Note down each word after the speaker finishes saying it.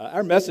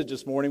Our message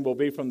this morning will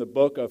be from the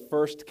book of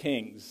 1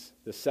 Kings,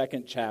 the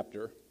second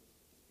chapter.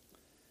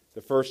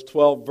 The first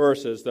 12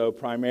 verses, though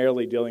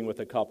primarily dealing with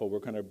a couple. We're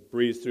going to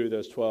breeze through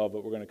those 12,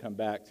 but we're going to come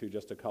back to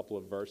just a couple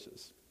of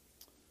verses.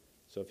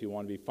 So if you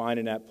want to be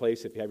finding that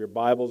place, if you have your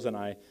Bibles, and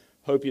I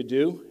hope you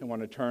do, and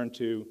want to turn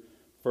to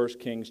 1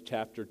 Kings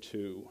chapter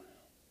 2.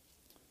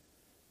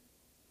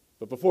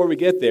 But before we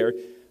get there,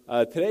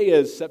 today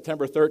is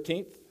September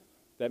 13th.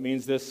 That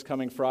means this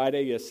coming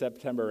Friday is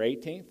September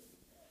 18th.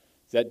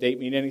 Does that date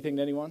mean anything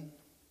to anyone?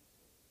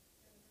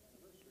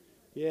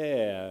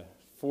 Yeah,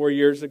 4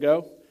 years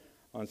ago,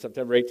 on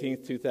September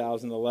 18th,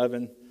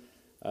 2011,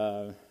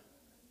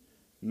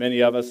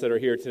 many of us that are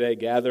here today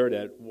gathered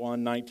at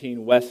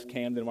 119 West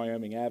Camden,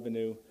 Wyoming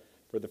Avenue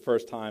for the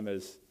first time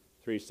as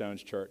Three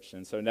Stones Church.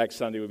 And so next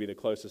Sunday will be the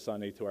closest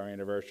Sunday to our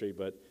anniversary,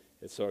 but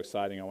it's so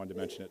exciting I wanted to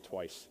mention it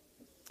twice.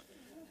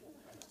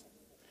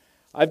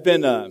 I've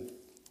been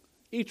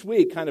each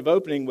week kind of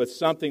opening with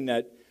something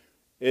that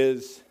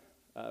is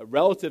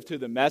relative to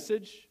the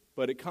message,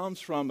 but it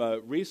comes from a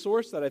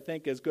resource that I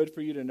think is good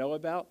for you to know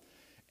about.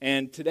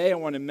 And today I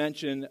want to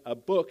mention a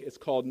book. It's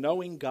called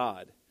Knowing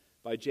God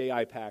by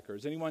J.I. Packer.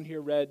 Has anyone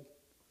here read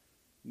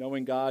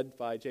Knowing God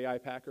by J.I.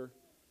 Packer?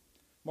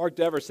 Mark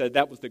Dever said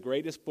that was the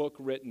greatest book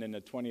written in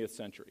the 20th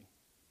century.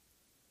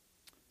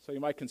 So you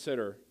might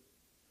consider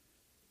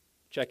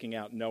checking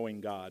out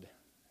Knowing God.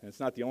 And it's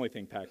not the only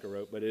thing Packer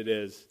wrote, but it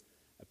is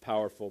a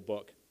powerful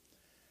book.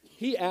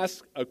 He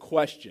asks a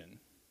question.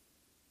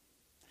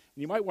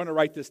 You might want to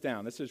write this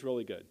down. This is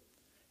really good.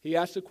 He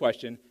asks a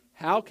question,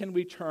 how can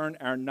we turn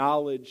our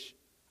knowledge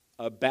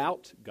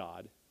about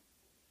God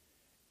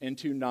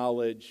into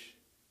knowledge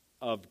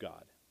of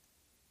God?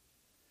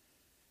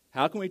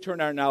 How can we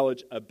turn our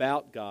knowledge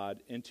about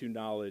God into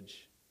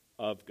knowledge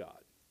of God?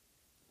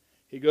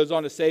 He goes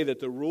on to say that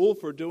the rule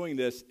for doing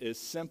this is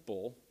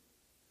simple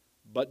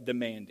but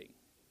demanding.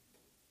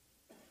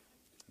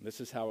 And this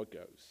is how it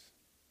goes.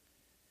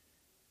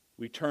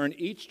 We turn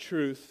each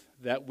truth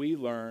that we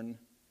learn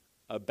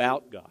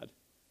about God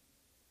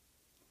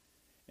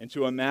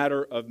into a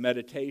matter of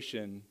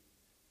meditation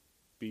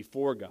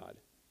before God,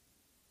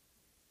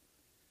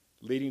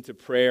 leading to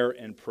prayer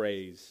and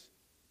praise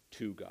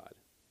to God.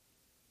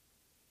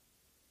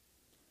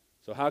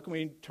 So how can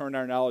we turn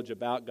our knowledge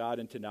about God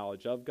into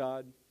knowledge of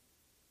God?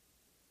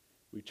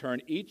 We turn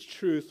each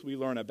truth we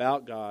learn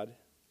about God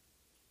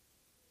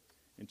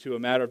into a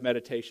matter of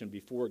meditation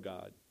before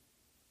God,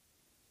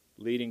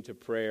 leading to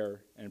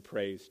prayer and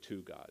praise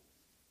to God.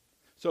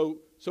 So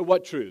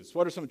what truths?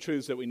 What are some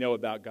truths that we know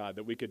about God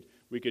that we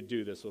could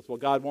do this with? Well,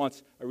 God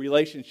wants a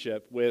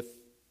relationship with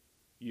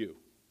you.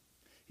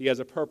 He has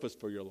a purpose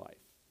for your life.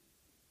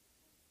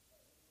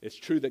 It's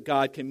true that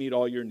God can meet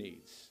all your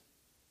needs.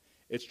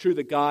 It's true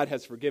that God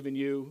has forgiven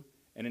you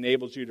and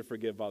enables you to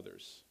forgive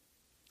others.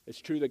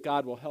 It's true that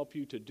God will help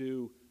you to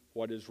do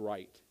what is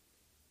right.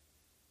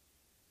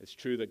 It's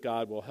true that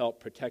God will help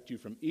protect you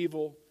from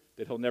evil,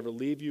 that He'll never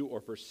leave you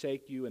or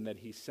forsake you, and that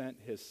He sent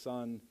His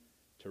Son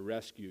to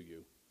rescue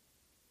you.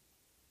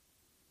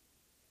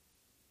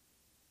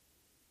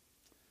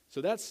 So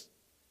that's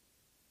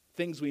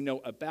things we know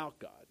about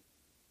God.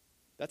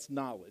 That's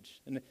knowledge.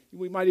 And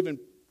we might even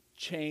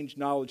change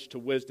knowledge to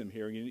wisdom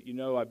here. You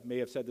know, I may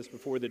have said this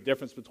before, the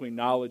difference between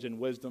knowledge and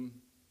wisdom.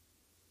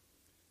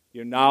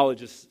 Your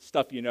knowledge is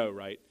stuff you know,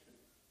 right?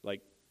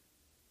 Like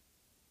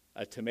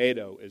a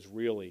tomato is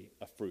really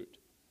a fruit.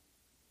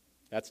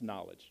 That's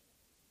knowledge.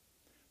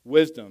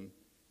 Wisdom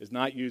is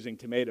not using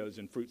tomatoes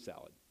in fruit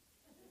salad.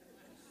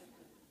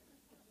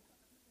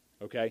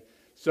 Okay?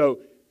 So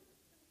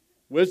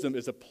wisdom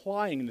is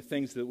applying the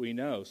things that we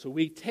know. So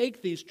we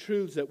take these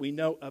truths that we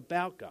know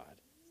about God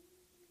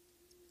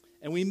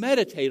and we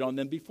meditate on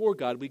them before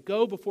God. We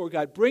go before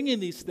God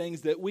bringing these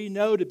things that we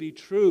know to be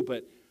true,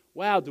 but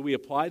wow, do we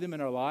apply them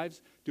in our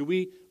lives? Do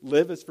we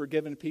live as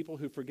forgiven people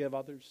who forgive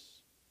others?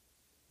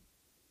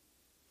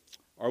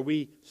 Are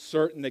we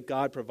certain that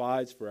God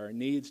provides for our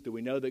needs? Do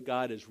we know that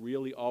God is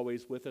really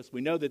always with us?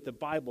 We know that the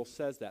Bible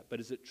says that,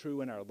 but is it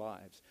true in our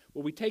lives?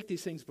 Well, we take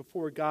these things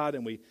before God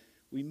and we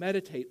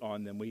meditate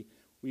on them.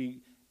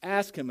 We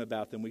ask Him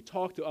about them. We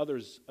talk to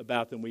others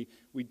about them.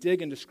 We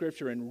dig into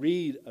Scripture and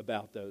read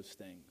about those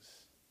things.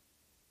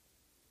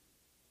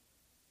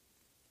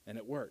 And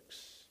it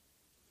works.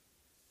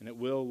 And it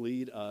will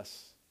lead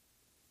us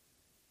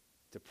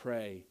to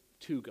pray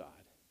to God,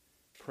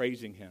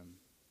 praising Him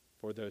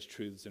for those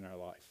truths in our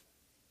life.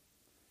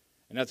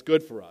 And that's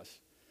good for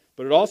us.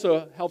 But it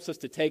also helps us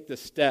to take the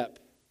step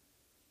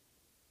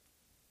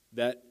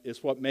that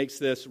is what makes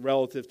this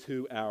relative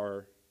to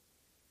our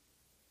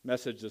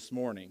message this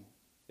morning.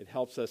 It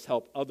helps us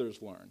help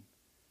others learn.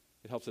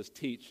 It helps us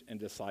teach and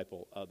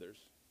disciple others.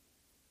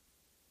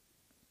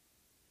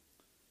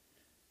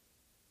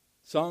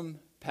 Some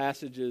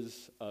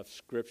passages of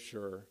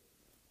Scripture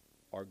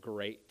are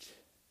great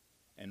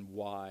and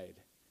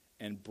wide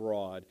and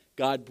broad.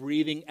 God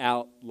breathing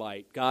out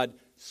light. God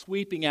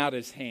sweeping out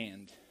His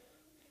hand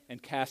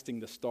and casting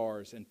the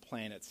stars and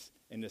planets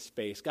into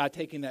space. God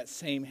taking that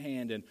same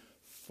hand and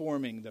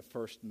forming the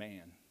first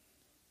man.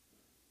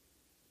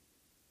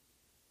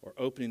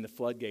 or opening the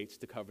floodgates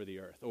to cover the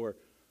earth, or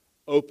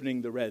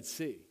opening the Red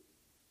Sea.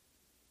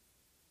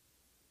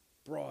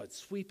 Broad,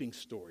 sweeping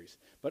stories.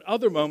 But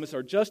other moments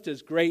are just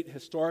as great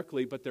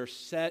historically, but they're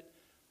set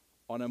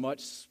on a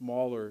much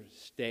smaller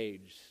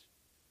stage.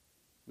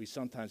 We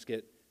sometimes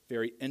get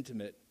very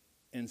intimate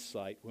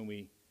insight when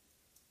we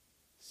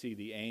see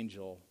the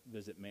angel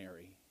visit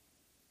Mary.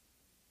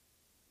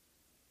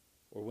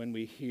 Or when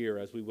we hear,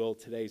 as we will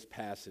today's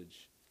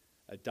passage,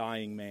 a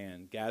dying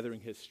man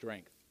gathering his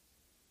strength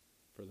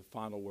for the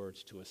final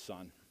words to his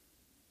son.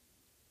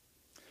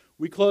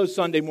 We close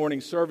Sunday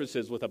morning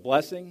services with a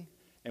blessing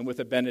and with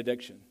a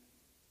benediction.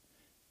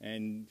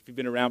 And if you've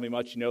been around me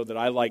much, you know that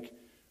I like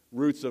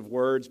roots of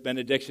words.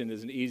 Benediction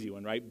is an easy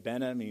one, right?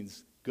 Bene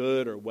means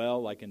good or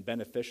well, like in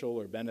beneficial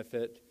or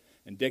benefit.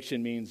 And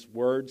diction means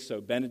words,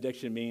 so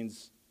benediction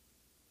means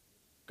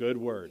good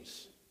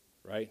words,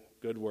 right?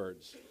 Good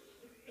words.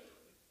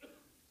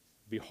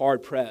 Be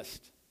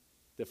hard-pressed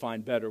to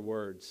find better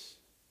words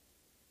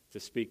to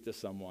speak to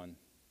someone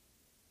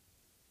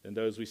than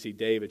those we see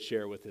David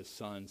share with his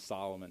son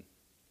Solomon.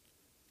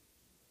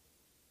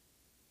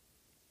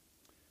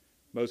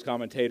 Most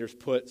commentators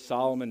put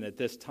Solomon at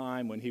this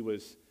time when he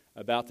was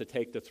about to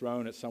take the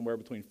throne at somewhere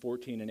between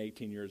 14 and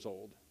 18 years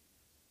old.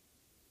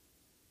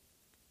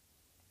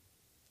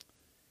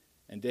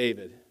 And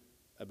David,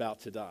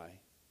 about to die,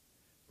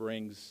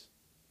 brings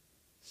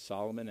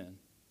Solomon in,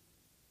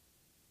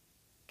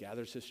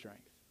 gathers his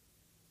strength,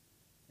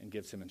 and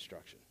gives him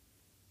instruction.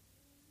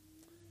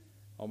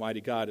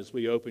 Almighty God, as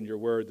we open your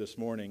word this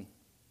morning,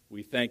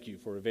 we thank you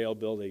for the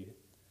availability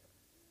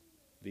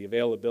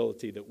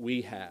that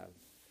we have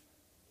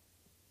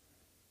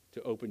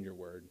to open your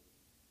word,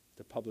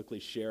 to publicly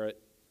share it,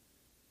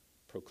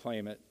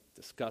 proclaim it,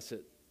 discuss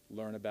it,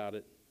 learn about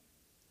it.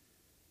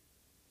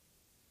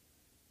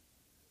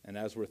 And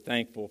as we're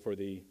thankful for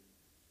the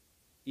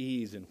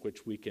ease in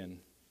which we can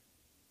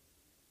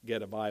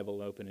get a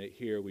Bible, open it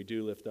here, we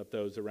do lift up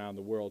those around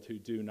the world who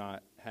do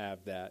not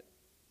have that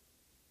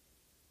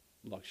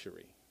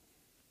luxury.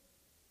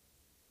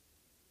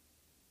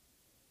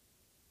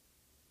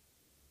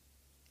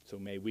 So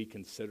may we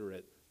consider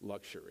it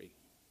luxury.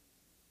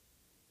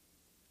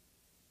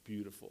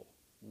 Beautiful,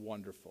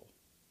 wonderful,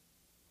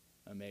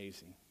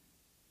 amazing.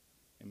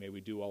 And may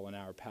we do all in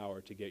our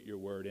power to get your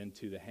word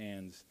into the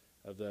hands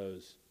of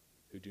those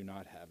who do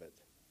not have it.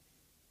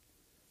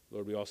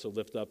 Lord, we also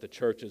lift up the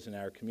churches in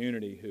our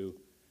community who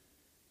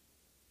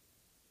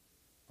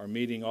are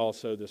meeting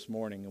also this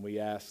morning, and we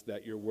ask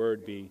that your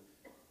word be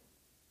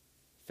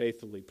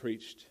faithfully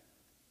preached,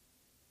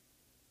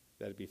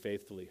 that it be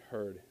faithfully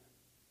heard,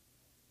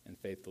 and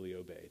faithfully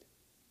obeyed.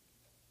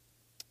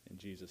 In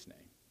Jesus'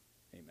 name,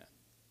 amen.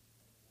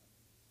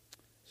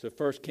 So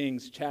 1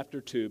 Kings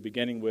chapter 2,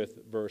 beginning with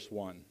verse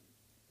 1.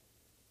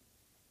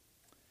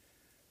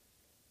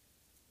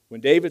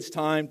 When David's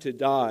time to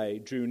die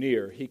drew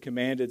near, he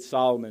commanded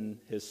Solomon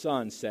his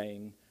son,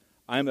 saying,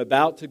 I am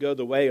about to go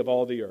the way of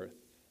all the earth.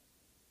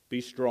 Be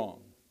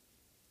strong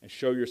and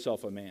show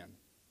yourself a man.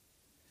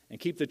 And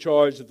keep the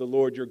charge of the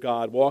Lord your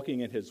God, walking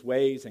in his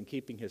ways and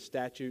keeping his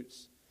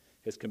statutes,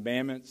 his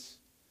commandments,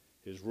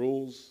 his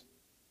rules,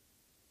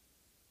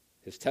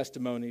 his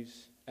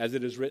testimonies, as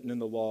it is written in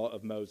the law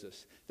of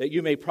Moses, that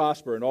you may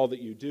prosper in all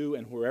that you do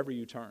and wherever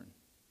you turn.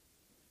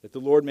 That the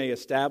Lord may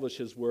establish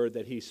his word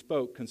that he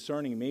spoke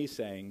concerning me,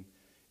 saying,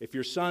 if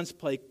your sons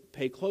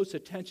pay close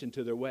attention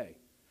to their way,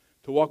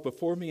 to walk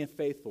before me in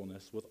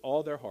faithfulness with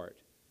all their heart,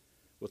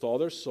 with all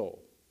their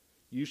soul,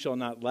 you shall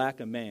not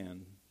lack a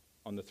man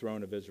on the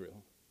throne of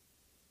Israel.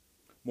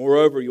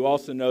 Moreover, you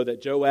also know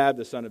that Joab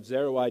the son of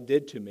Zeruiah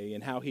did to me,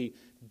 and how he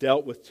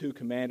dealt with two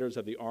commanders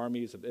of the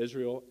armies of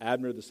Israel,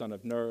 Abner the son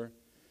of Ner,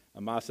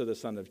 Amasa the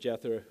son of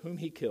Jether, whom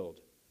he killed,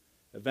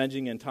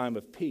 avenging in time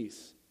of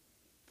peace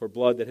for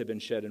blood that had been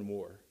shed in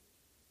war,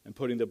 and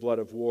putting the blood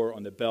of war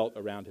on the belt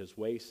around his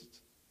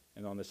waist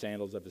and on the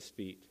sandals of his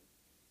feet.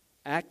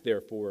 Act,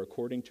 therefore,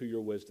 according to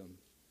your wisdom,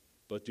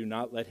 but do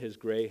not let his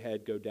gray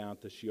head go down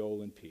to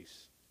Sheol in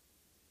peace,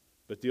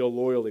 but deal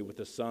loyally with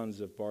the sons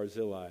of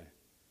Barzillai,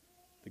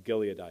 the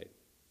Gileadite,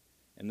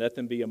 and let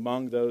them be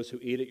among those who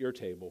eat at your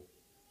table,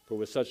 for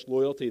with such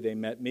loyalty they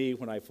met me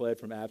when I fled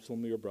from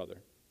Absalom your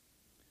brother.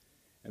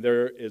 And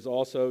there is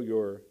also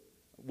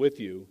with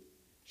you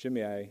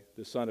Shimei,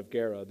 the son of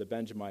Gera, the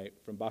Benjamite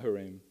from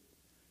Bahurim,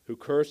 who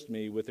cursed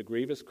me with a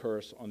grievous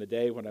curse on the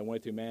day when I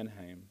went through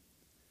Manheim.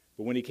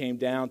 But when he came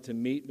down to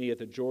meet me at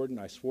the Jordan,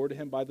 I swore to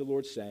him by the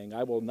Lord, saying,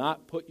 I will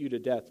not put you to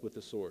death with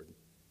the sword.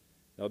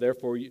 Now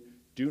therefore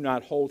do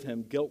not hold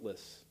him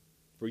guiltless,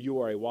 for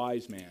you are a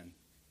wise man.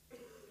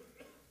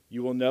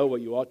 You will know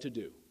what you ought to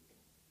do.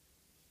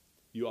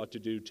 You ought to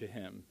do to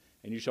him,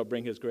 and you shall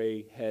bring his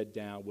gray head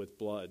down with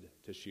blood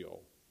to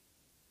Sheol.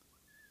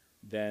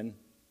 Then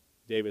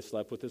David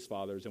slept with his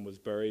fathers and was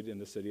buried in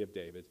the city of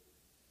David.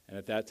 And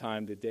at that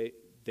time,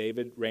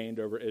 David reigned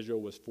over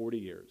Israel was 40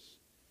 years.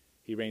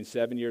 He reigned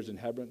 7 years in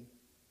Hebron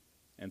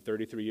and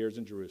 33 years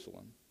in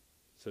Jerusalem.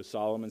 So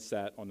Solomon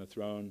sat on the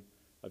throne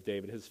of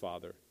David his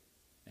father,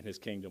 and his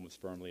kingdom was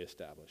firmly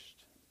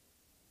established.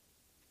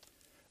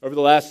 Over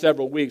the last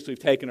several weeks, we've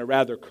taken a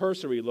rather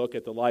cursory look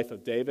at the life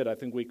of David. I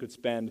think we could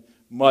spend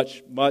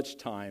much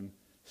time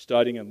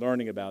studying and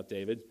learning about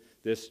David,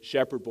 this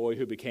shepherd boy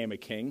who became a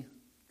king.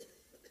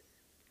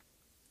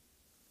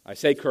 I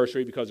say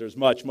cursory because there's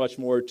much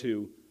more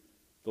to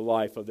the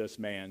life of this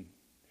man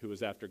who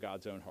was after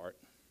God's own heart.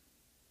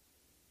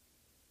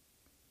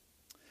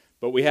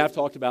 But we have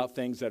talked about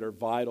things that are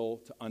vital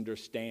to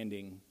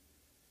understanding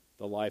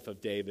the life of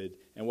David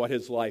and what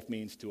his life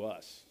means to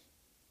us.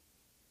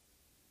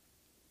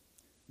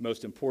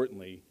 Most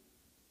importantly,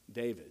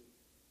 David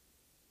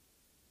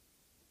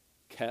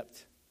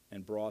kept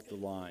and brought the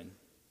line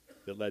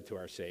that led to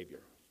our Savior.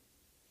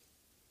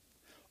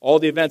 All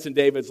the events in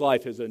David's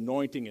life, his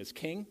anointing as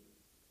king,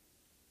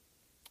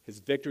 his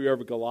victory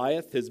over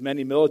Goliath, his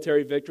many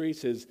military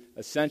victories, his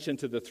ascension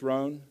to the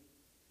throne.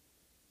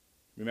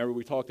 Remember,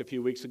 we talked a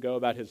few weeks ago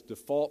about his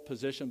default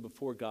position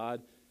before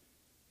God,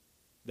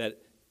 that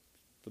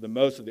for the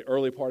most of the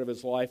early part of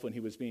his life, when he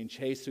was being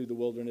chased through the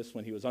wilderness,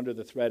 when he was under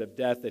the threat of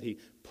death, that he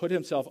put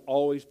himself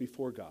always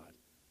before God.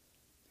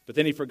 But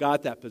then he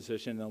forgot that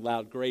position and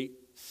allowed great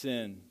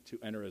sin to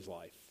enter his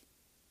life.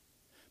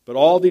 But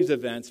all these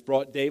events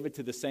brought David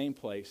to the same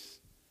place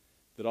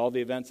that all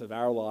the events of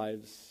our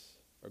lives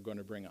are going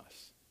to bring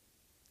us.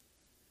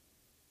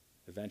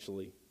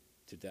 Eventually,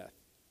 to death.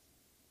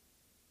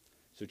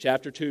 So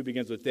chapter 2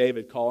 begins with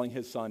David calling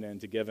his son in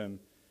to give him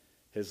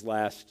his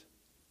last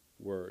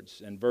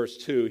words. In verse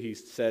 2, he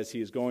says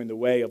he is going the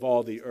way of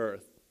all the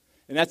earth.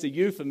 And that's a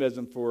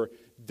euphemism for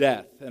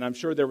death. And I'm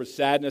sure there was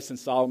sadness in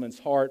Solomon's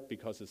heart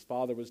because his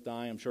father was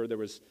dying. I'm sure there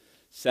was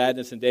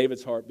sadness in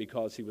David's heart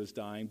because he was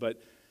dying. But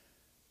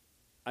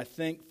I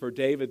think for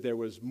David there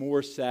was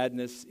more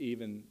sadness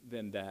even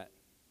than that,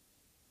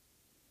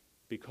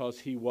 because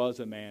he was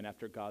a man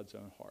after God's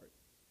own heart.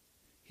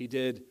 He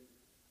did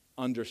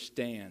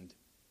understand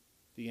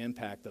the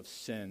impact of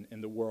sin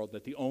in the world,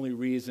 that the only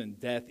reason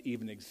death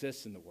even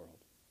exists in the world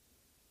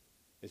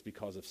is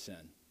because of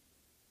sin.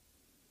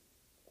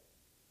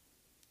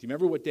 Do you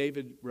remember what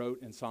David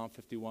wrote in Psalm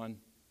 51?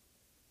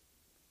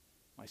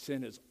 My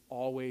sin is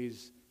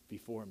always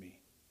before me.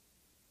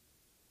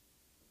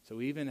 So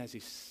even as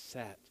he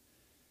sat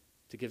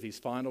to give these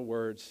final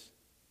words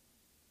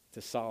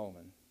to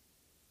Solomon,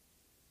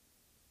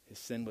 his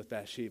sin with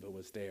Bathsheba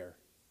was there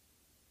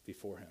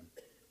before him.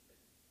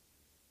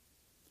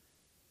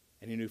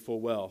 And he knew full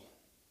well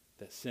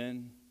that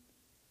sin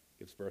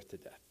gives birth to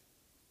death.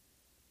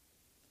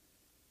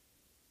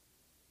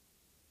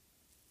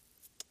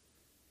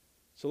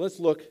 So let's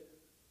look,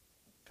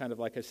 kind of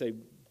like I say,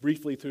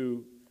 briefly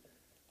through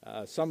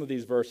some of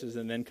these verses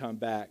and then come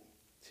back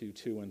to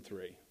 2 and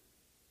 3.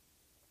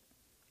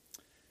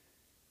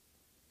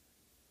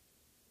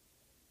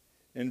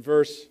 In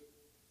verse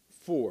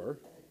 4,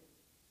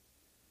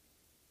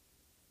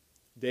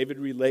 David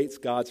relates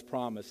God's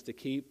promise to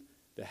keep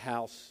the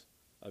house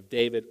of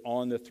David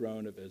on the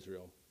throne of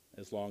Israel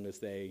as long as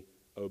they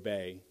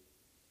obey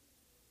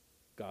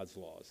God's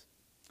laws.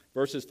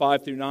 Verses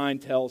 5 through 9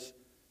 tells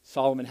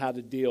Solomon how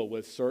to deal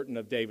with certain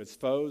of David's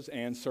foes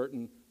and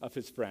certain of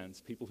his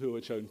friends, people who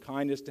had shown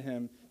kindness to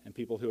him and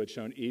people who had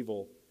shown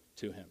evil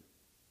to him.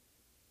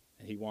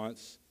 And he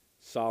wants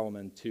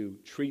Solomon to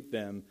treat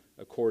them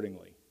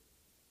accordingly.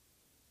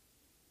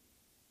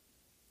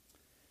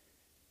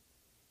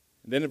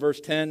 And then in verse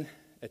 10,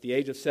 at the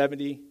age of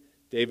 70,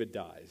 David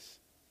dies.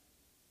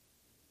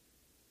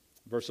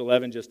 Verse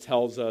 11 just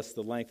tells us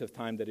the length of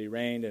time that he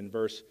reigned. In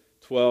verse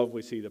 12,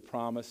 we see the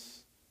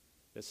promise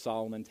that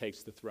Solomon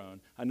takes the throne.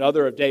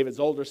 Another of David's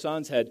older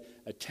sons had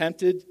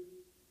attempted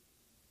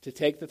to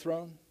take the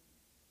throne,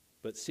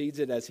 but cedes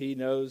it as he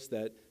knows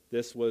that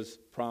this was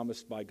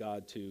promised by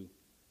God to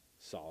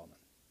Solomon.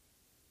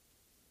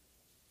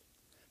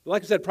 But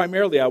like I said,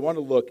 primarily I want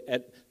to look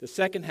at the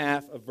second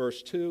half of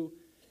verse 2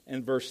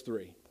 and verse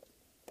 3.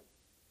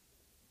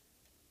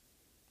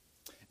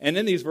 And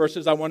in these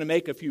verses, I want to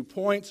make a few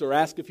points or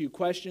ask a few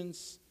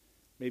questions.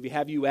 Maybe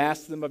have you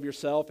ask them of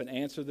yourself and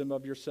answer them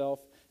of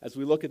yourself as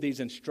we look at these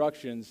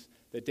instructions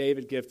that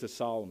David gives to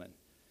Solomon.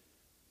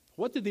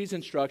 What do these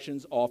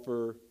instructions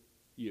offer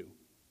you?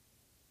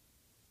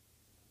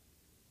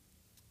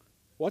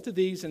 What do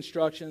these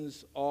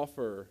instructions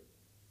offer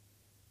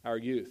our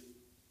youth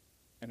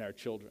and our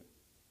children?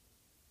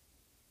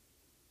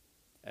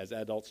 As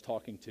adults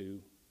talking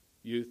to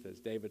youth,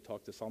 as David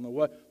talked to Solomon,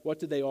 what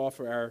do they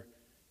offer our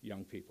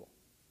young people?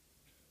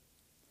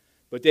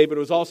 But David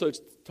was also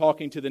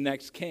talking to the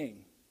next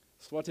king.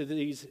 So what do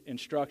these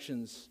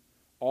instructions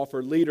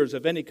offer leaders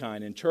of any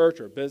kind in church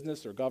or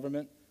business or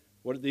government?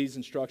 What do these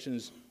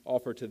instructions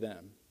offer to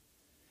them?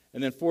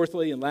 And then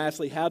fourthly and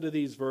lastly, how do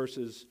these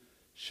verses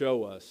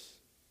show us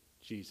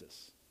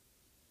Jesus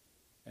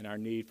and our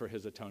need for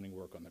his atoning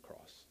work on the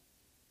cross?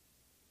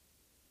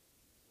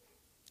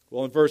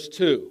 Well, in verse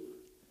 2,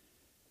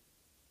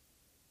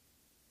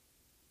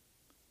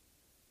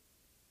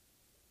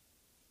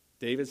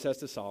 David says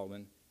to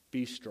Solomon,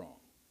 be strong.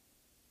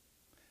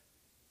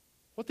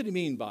 What did he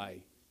mean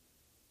by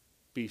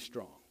be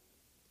strong?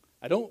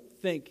 I don't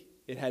think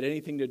it had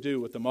anything to do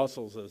with the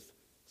muscles of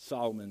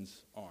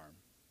Solomon's arm.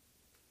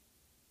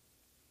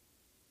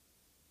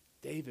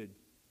 David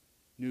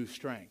knew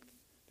strength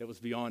that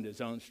was beyond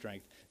his own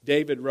strength.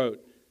 David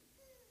wrote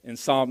in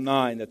Psalm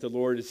 9 that the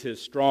Lord is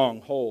his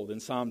stronghold. In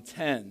Psalm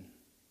 10,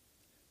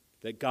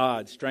 that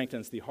God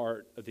strengthens the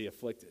heart of the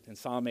afflicted. In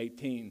Psalm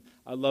 18,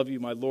 I love you,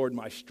 my Lord,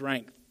 my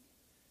strength.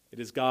 It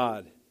is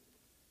God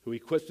who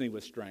equips me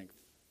with strength.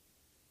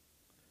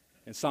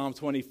 In Psalm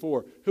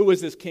 24, who is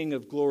this King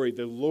of glory?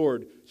 The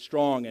Lord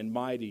strong and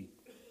mighty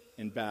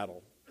in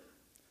battle.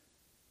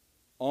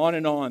 On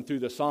and on through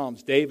the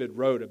Psalms, David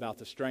wrote about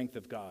the strength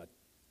of God.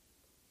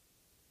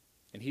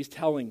 And he's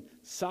telling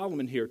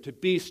Solomon here to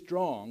be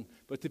strong,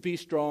 but to be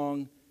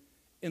strong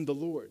in the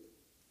Lord.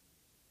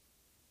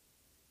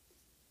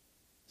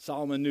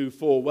 Solomon knew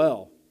full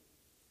well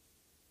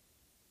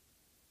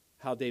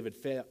how David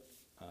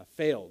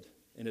failed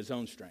in his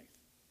own strength.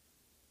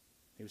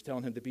 He was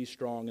telling him to be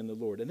strong in the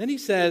Lord. And then he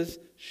says,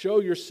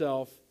 show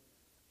yourself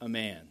a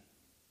man.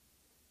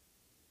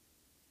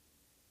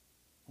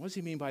 What does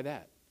he mean by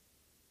that?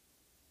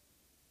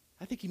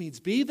 I think he means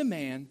be the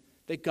man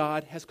that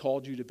God has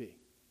called you to be.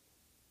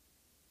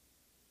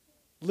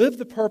 Live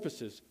the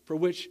purposes for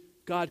which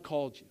God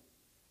called you.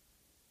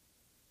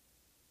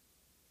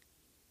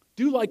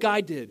 Do like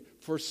I did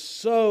for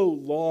so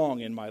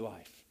long in my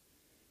life.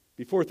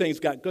 Before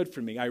things got good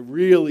for me, I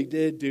really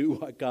did do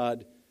what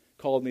God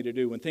called me to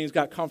do. When things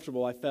got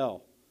comfortable, I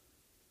fell.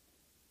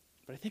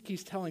 But I think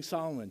he's telling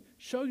Solomon,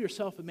 show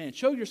yourself a man.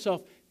 Show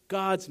yourself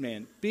God's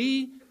man.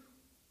 Be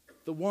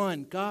the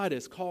one God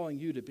is calling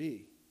you to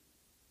be.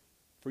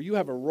 For you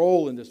have a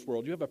role in this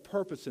world. You have a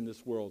purpose in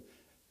this world.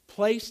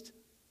 Placed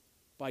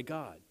by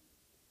God.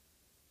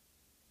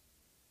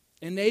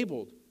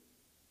 Enabled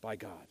by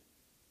God.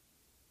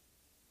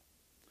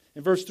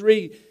 In verse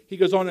 3, he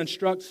goes on to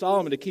instruct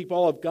Solomon to keep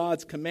all of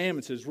God's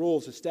commandments, his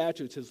rules, his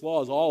statutes, his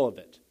laws, all of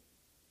it.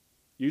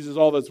 Uses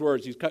all those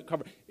words. He's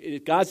covered.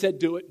 If God said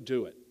do it,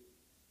 do it.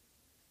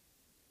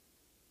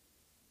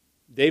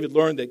 David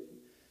learned that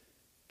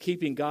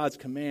keeping God's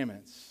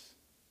commandments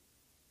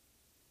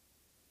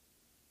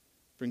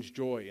brings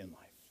joy in life,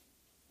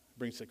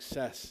 brings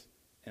success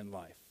in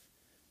life.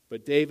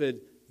 But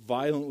David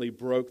violently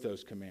broke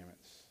those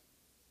commandments.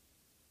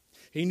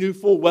 He knew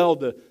full well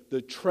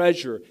the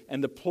treasure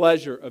and the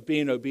pleasure of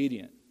being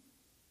obedient.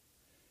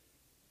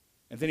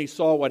 And then he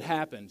saw what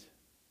happened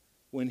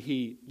when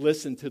he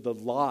listened to the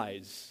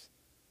lies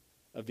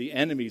of the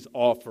enemy's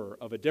offer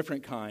of a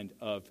different kind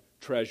of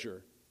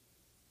treasure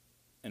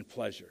and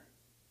pleasure.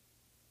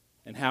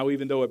 And how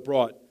even though it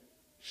brought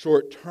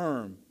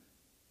short-term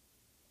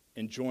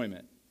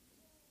enjoyment,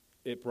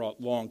 it brought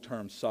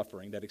long-term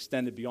suffering that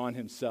extended beyond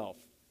himself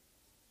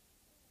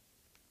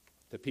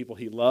to people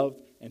he loved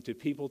and to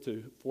people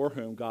for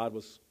whom God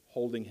was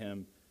holding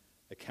him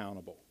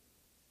accountable.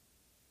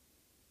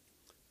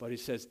 But he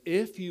says,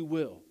 if you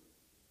will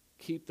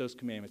keep those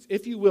commandments,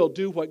 if you will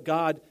do what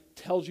God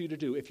tells you to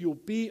do, if you'll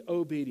be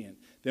obedient,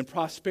 then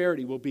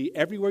prosperity will be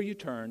everywhere you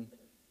turn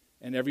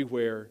and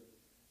everywhere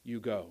you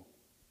go.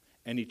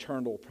 And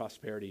eternal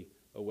prosperity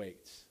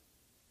awaits.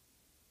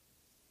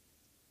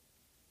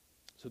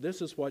 So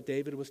this is what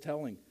David was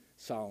telling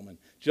Solomon.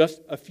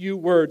 Just a few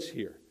words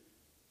here.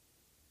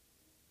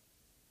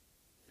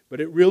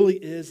 But it really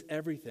is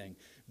everything.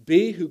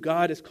 Be who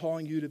God is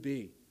calling you to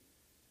be.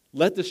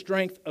 Let the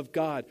strength of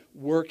God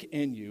work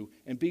in you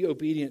and be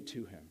obedient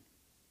to him.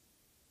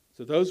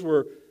 So those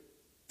were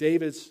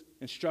David's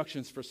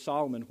instructions for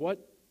Solomon.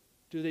 What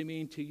do they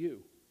mean to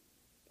you?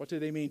 What do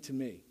they mean to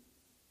me?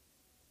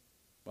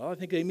 Well, I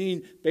think they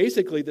mean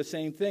basically the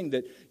same thing,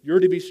 that you're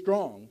to be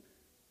strong,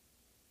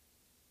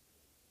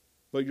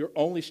 but your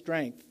only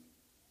strength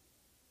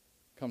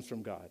comes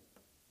from God.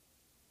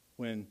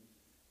 When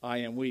I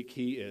am weak,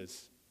 he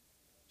is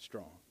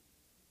strong.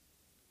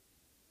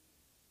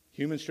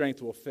 Human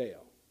strength will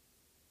fail.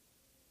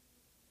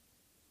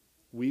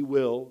 We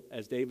will,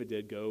 as David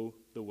did, go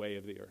the way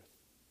of the earth.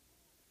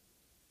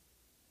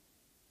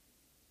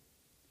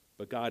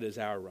 But God is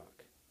our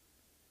rock.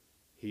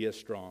 He is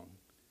strong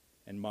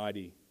and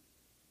mighty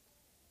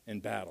in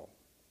battle.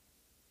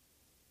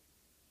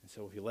 And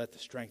so if you let the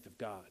strength of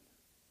God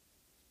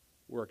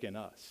work in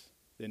us,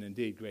 then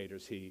indeed greater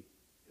is he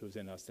who is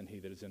in us than he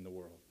that is in the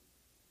world.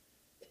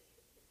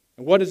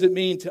 And what does it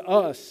mean to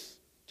us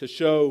to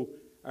show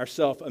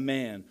ourselves a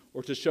man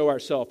or to show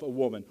ourselves a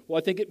woman? Well,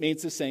 I think it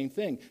means the same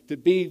thing, to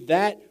be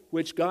that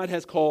which God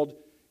has called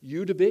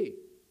you to be.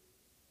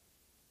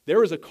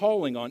 There is a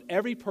calling on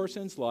every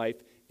person's life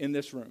in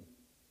this room.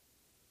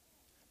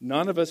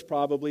 None of us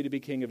probably to be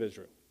king of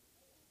Israel.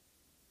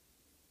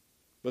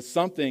 But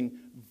something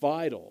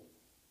vital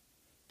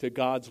to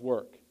God's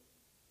work.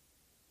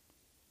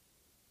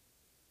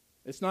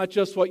 It's not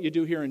just what you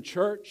do here in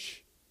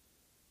church.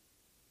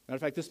 Matter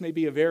of fact, this may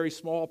be a very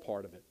small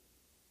part of it.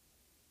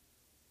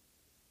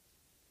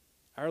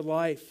 Our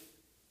life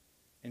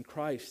in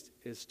Christ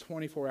is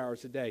 24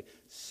 hours a day,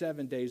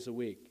 7 days a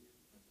week.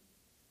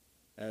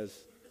 As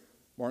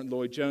Martin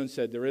Lloyd-Jones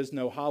said, there is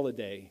no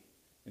holiday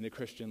in the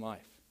Christian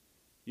life.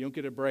 You don't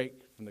get a break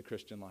from the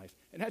Christian life.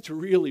 And that's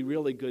really,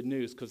 really good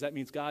news, because that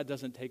means God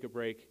doesn't take a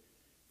break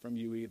from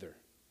you either.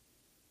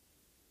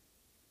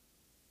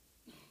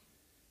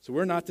 So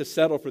we're not to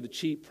settle for the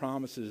cheap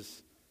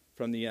promises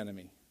from the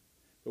enemy,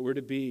 but we're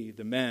to be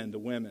the men, the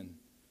women,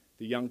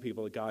 the young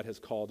people that God has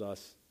called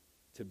us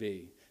to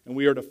be. And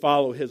we are to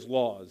follow his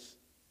laws,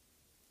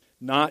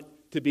 not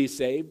to be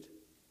saved.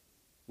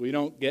 We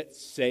don't get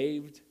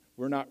saved.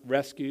 We're not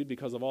rescued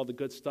because of all the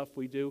good stuff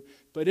we do,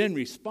 but in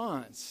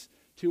response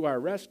to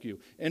our rescue,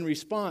 in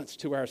response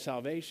to our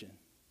salvation,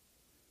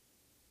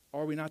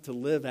 are we not to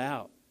live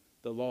out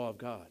the law of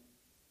God?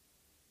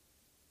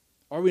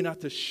 Are we not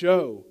to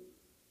show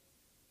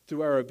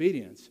through our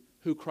obedience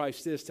who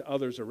Christ is to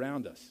others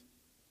around us?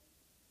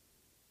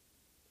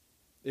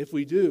 If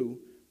we do,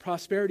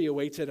 prosperity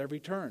awaits at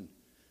every turn.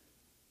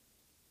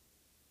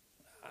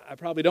 I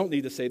probably don't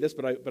need to say this,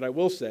 but I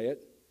will say it.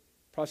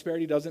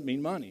 Prosperity doesn't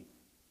mean money.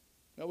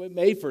 No, it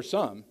may for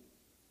some,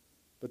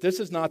 but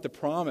this is not the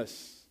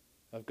promise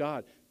of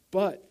God.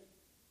 But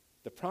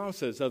the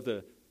promises of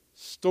the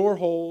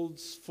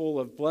storeholds full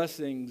of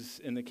blessings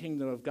in the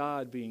kingdom of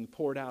God being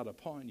poured out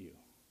upon you.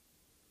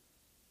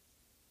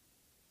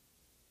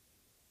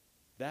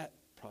 That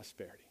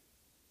prosperity,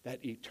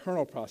 that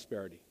eternal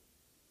prosperity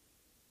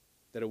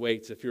that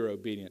awaits if you're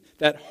obedient.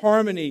 That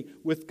harmony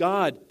with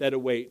God that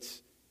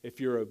awaits if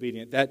you're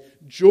obedient.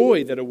 That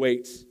joy that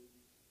awaits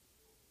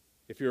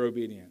if you're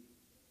obedient.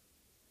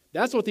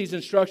 That's what these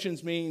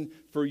instructions mean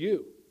for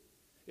you.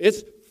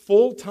 It's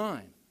full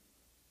time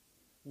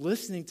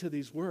listening to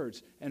these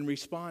words and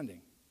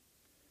responding.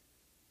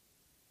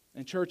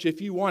 And church,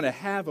 if you want to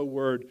have a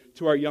word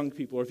to our young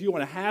people, or if you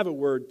want to have a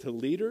word to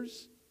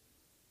leaders,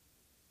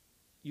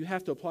 you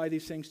have to apply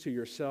these things to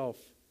yourself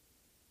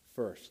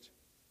first.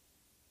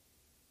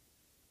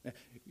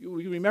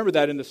 You remember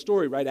that in the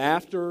story, right?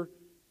 After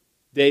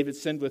David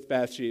sinned with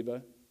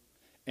Bathsheba,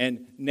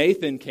 and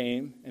Nathan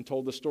came and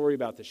told the story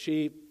about the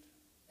sheep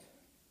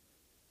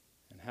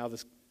and how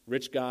this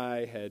rich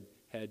guy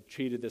had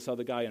treated this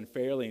other guy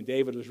unfairly, and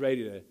David was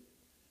ready to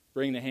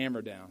bring the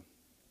hammer down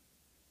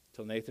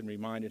until Nathan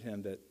reminded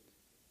him that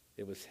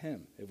it was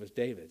him, it was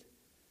David,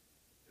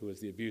 who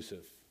was the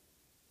abusive,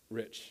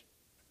 rich,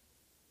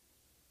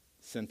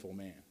 sinful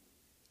man.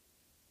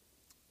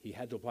 He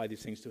had to apply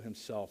these things to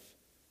himself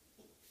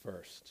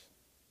first.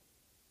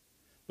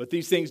 But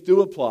these things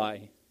do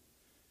apply,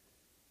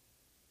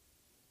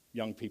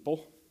 young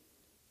people,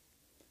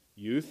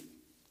 youth,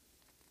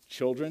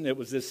 children. It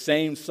was this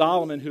same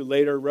Solomon who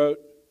later wrote,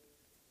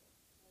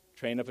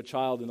 "Train up a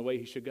child in the way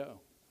he should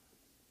go."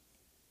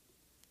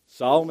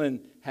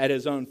 Solomon had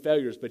his own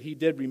failures, but he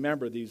did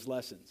remember these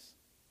lessons.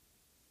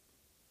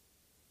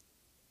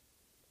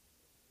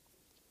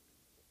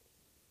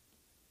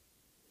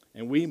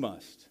 And we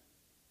must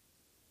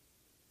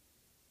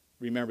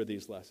remember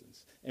these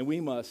lessons. And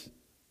we must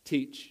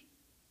teach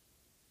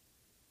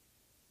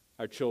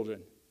our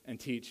children and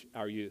teach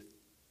our youth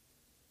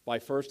by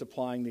first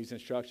applying these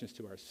instructions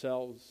to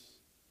ourselves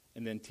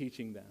and then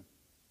teaching them.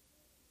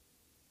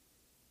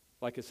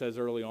 Like it says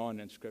early on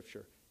in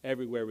Scripture,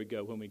 everywhere we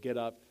go, when we get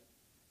up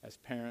as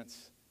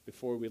parents,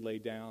 before we lay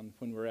down,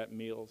 when we're at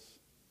meals,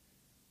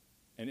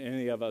 and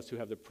any of us who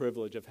have the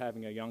privilege of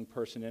having a young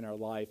person in our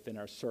life, in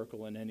our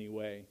circle in any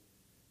way,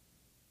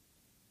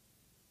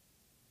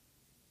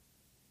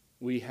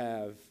 we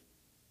have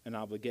an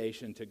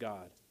obligation to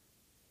God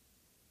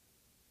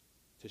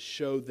to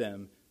show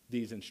them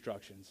these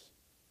instructions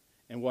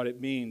and what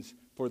it means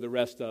for the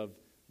rest of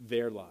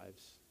their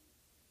lives.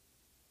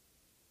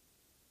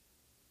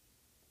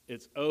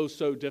 It's oh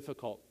so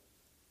difficult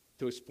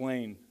to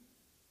explain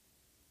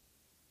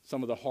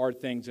some of the hard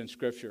things in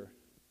Scripture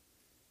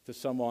to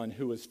someone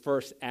who is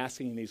first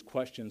asking these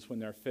questions when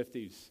they're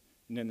 50s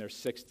and in their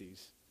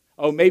 60s.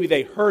 Oh, maybe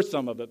they heard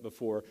some of it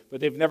before,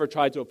 but they've never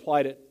tried to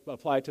apply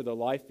it to their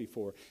life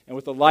before. And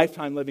with a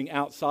lifetime living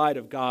outside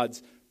of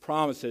God's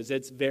promises,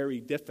 it's very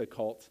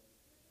difficult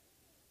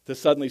to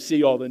suddenly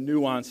see all the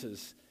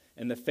nuances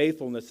and the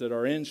faithfulness that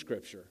are in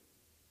Scripture.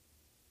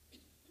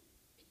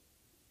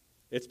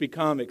 It's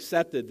become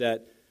accepted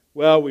that,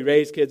 well, we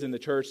raise kids in the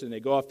church and they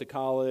go off to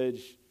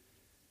college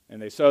and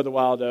they sow the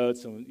wild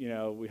oats and,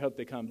 we hope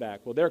they come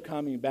back. Well, they're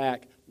coming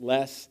back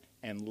less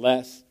and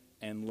less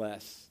and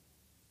less.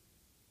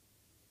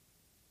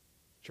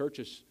 Church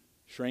is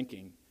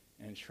shrinking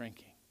and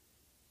shrinking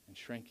and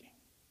shrinking.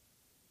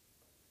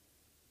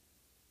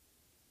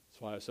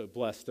 That's why I was so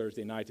blessed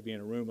Thursday night to be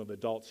in a room of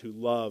adults who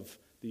love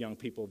the young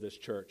people of this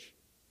church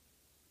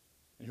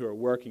and who are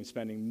working,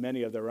 spending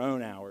many of their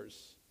own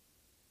hours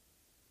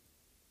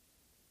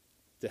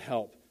to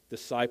help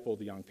disciple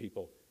the young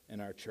people in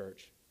our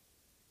church.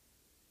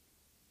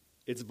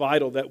 It's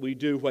vital that we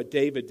do what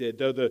David did.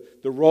 Though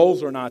the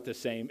roles are not the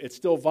same, it's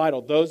still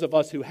vital. Those of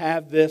us who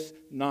have this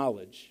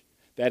knowledge,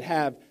 that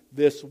have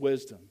this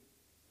wisdom,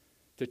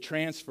 to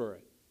transfer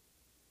it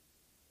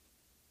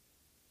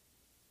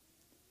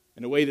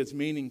in a way that's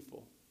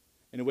meaningful,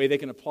 in a way they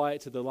can apply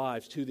it to their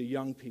lives, to the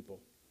young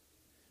people.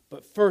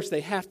 But first,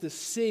 they have to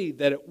see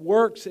that it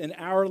works in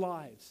our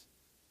lives.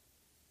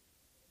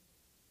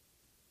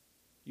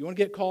 You want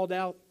to get called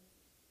out?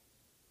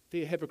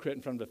 Be a hypocrite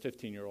in front of a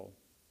 15-year-old.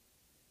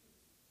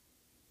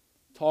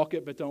 Talk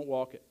it, but don't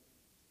walk it.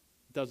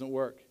 It doesn't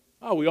work.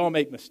 Oh, we all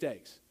make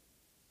mistakes.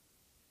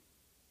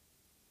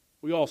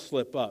 We all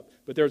slip up.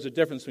 But there's a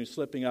difference between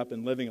slipping up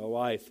and living a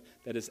life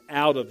that is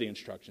out of the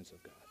instructions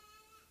of God.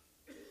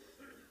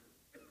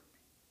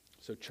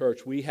 So,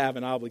 church, we have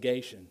an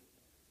obligation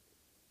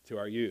to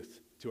our youth,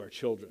 to our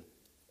children.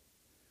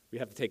 We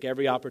have to take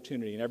every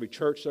opportunity in every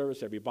church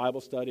service, every Bible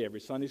study,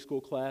 every Sunday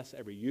school class,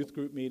 every youth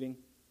group meeting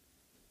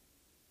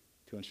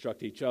to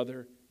instruct each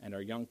other and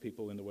our young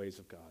people in the ways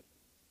of God.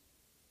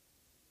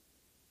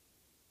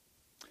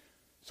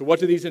 So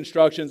what do these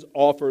instructions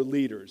offer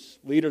leaders?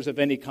 Leaders of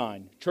any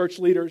kind. Church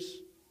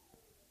leaders,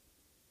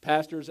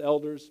 pastors,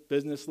 elders,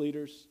 business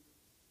leaders,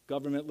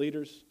 government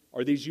leaders.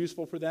 Are these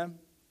useful for them?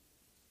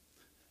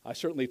 I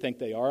certainly think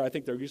they are. I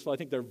think they're useful. I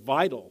think they're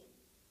vital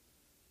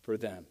for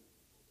them.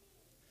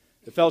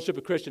 The Fellowship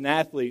of Christian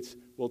Athletes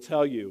will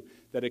tell you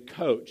that a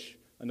coach,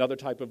 another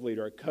type of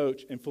leader, a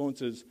coach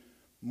influences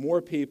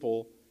more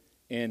people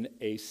in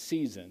a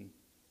season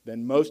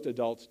than most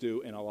adults do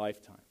in a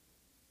lifetime.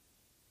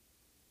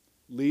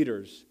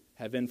 Leaders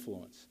have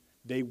influence.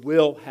 They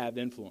will have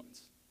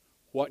influence.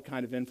 What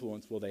kind of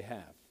influence will they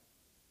have?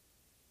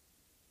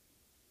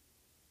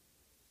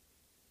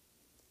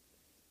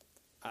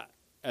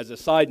 As a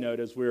side note,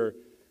 as we're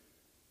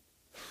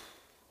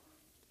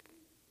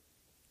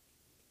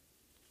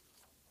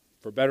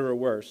for better or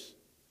worse,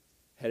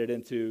 headed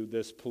into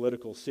this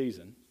political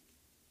season,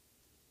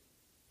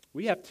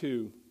 we have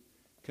to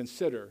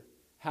consider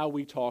how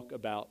we talk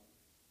about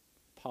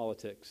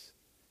politics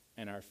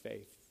and our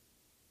faith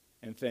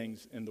and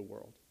things in the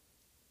world.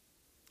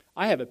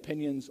 I have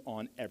opinions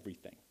on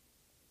everything.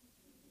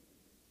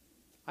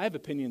 I have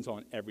opinions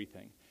on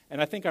everything,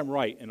 and I think I'm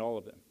right in all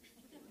of them.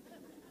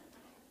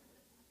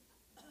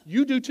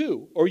 You do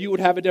too, or you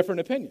would have a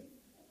different opinion.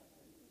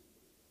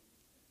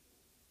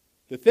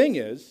 The thing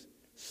is,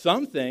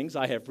 some things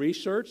I have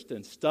researched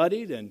and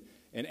studied and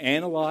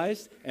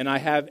analyzed, and I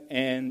have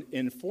an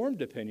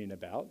informed opinion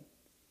about.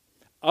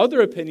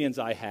 Other opinions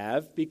I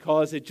have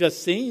because it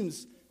just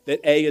seems that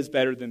A is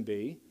better than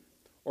B,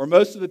 or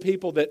most of the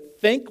people that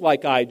think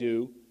like I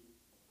do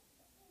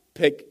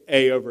pick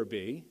A over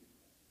B.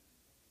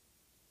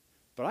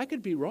 But I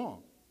could be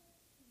wrong.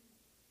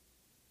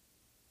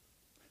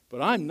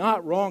 But I'm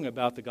not wrong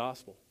about the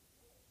gospel.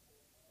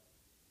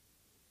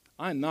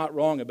 I'm not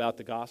wrong about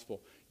the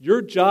gospel.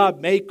 Your job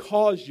may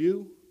cause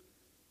you,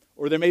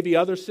 or there may be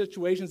other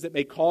situations that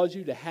may cause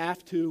you to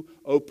have to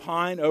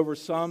opine over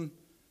some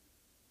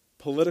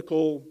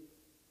political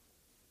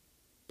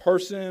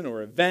person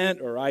or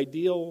event or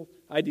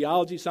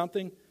ideology,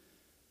 something.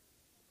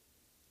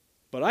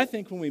 But I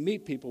think when we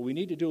meet people, we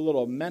need to do a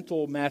little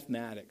mental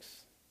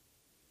mathematics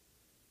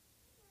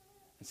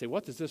and say,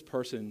 what does this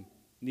person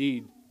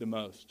need the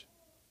most?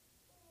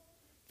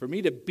 For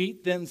me to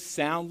beat them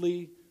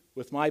soundly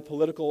with my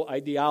political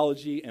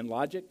ideology and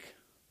logic,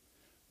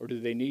 or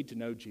do they need to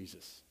know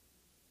Jesus?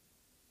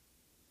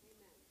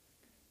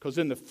 Because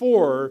in the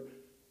 4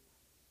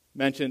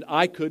 mentioned,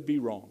 I could be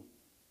wrong,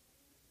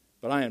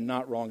 but I am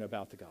not wrong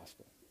about the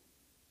gospel.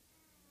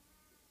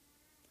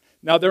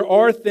 Now, there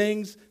are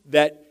things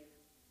that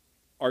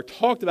are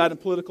talked about in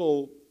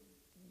political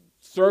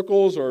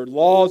circles or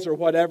laws or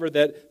whatever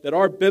that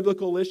are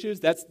biblical issues.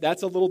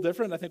 That's a little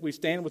different. I think we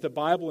stand with the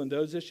Bible in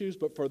those issues,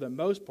 but for the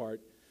most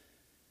part,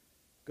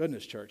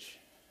 goodness, church,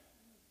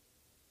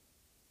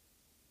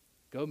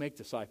 go make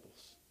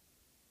disciples.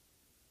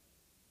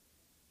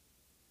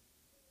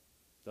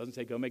 Doesn't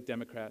say go make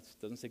Democrats.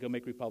 Doesn't say go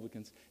make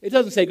Republicans. It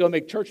doesn't say go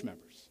make church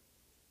members.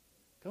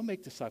 Go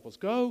make disciples.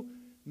 Go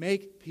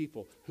make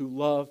people who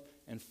love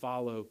and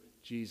follow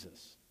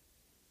Jesus.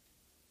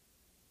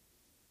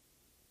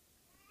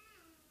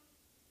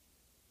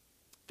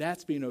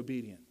 That's being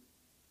obedient.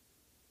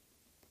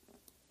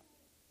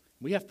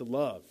 We have to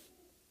love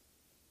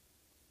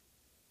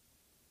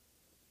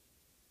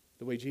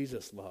the way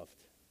Jesus loved.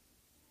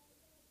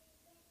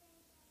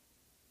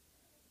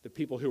 The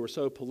people who were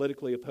so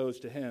politically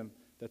opposed to him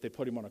that they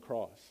put him on a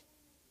cross.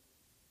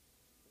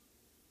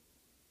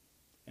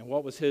 And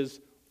what was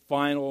his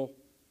final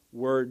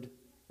word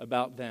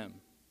about them?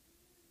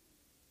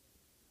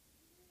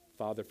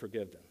 Father,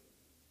 forgive them.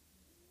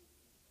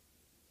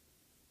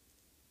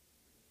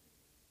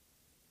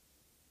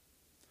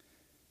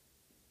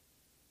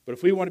 But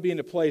if we want to be in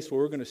a place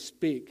where we're going to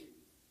speak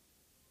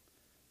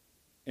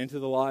into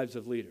the lives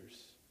of leaders,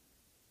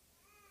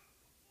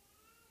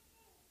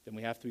 then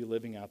we have to be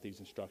living out these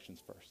instructions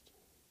first.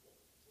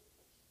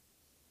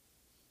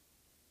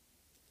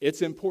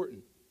 It's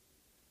important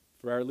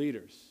for our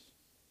leaders.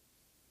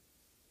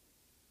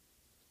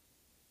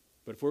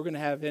 But if we're going to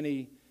have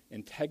any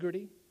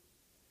integrity,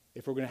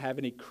 if we're going to have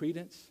any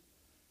credence,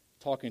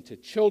 talking to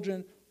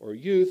children or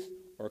youth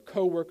or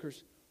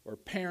coworkers or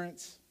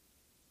parents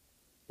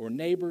or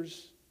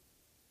neighbors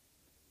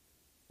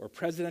or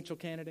presidential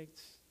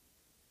candidates,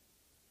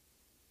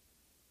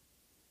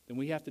 then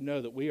we have to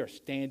know that we are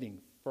standing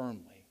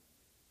firmly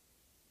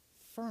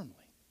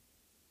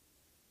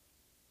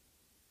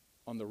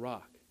on the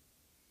rock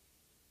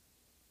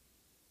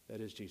that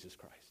is Jesus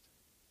Christ.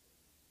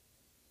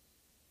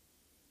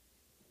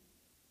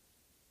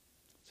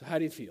 So how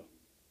do you feel?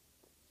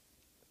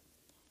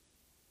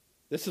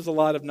 This is a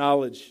lot of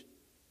knowledge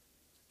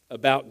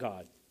about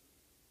God.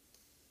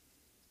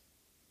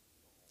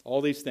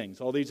 All these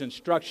things, all these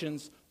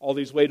instructions, all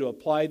these ways to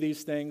apply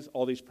these things,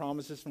 all these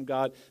promises from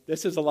God.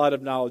 This is a lot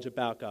of knowledge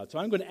about God. So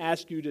I'm going to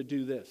ask you to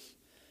do this.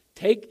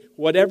 Take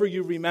whatever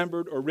you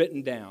remembered or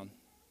written down.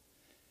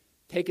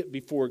 Take it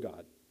before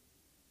God.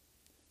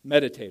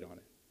 Meditate on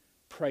it.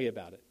 Pray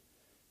about it.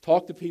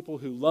 Talk to people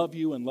who love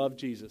you and love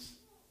Jesus,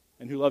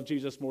 and who love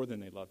Jesus more than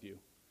they love you,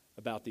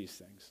 about these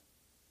things.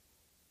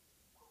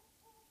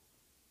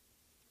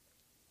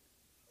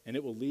 And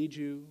it will lead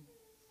you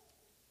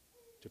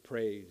to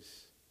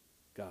praise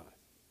God.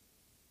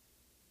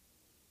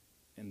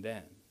 And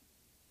then,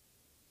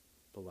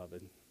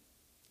 beloved,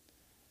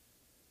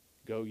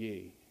 go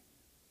ye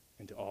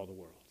into all the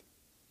world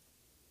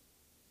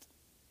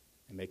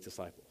and make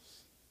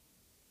disciples,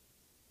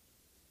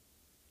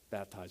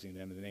 baptizing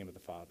them in the name of the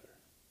Father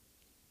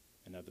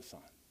and of the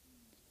Son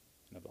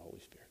and of the Holy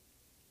Spirit.